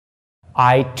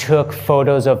I took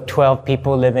photos of 12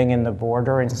 people living in the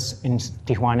border in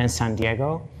Tijuana and San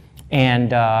Diego,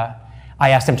 and I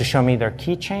asked them to show me their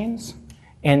keychains,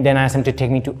 and then I asked them to take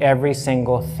me to every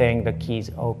single thing the keys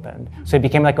opened. So it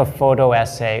became like a photo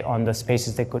essay on the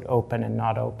spaces they could open and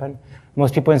not open.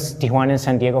 Most people in Tijuana and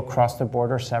San Diego cross the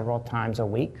border several times a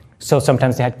week, so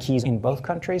sometimes they had keys in both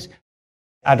countries.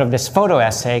 Out of this photo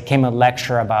essay came a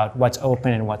lecture about what's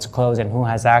open and what's closed and who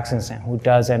has accents and who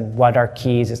doesn't, what are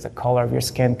keys, is the color of your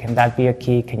skin, can that be a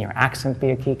key, can your accent be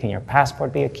a key, can your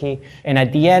passport be a key? And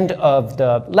at the end of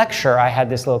the lecture, I had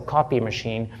this little copy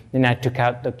machine, and I took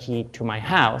out the key to my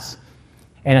house.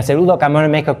 And I said, look, I'm gonna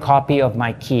make a copy of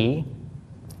my key,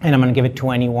 and I'm gonna give it to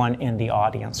anyone in the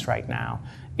audience right now.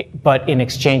 But in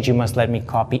exchange, you must let me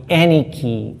copy any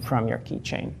key from your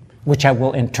keychain, which I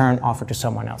will in turn offer to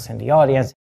someone else in the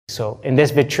audience. So in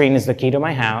this vitrine is the key to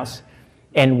my house,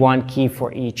 and one key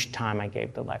for each time I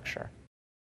gave the lecture.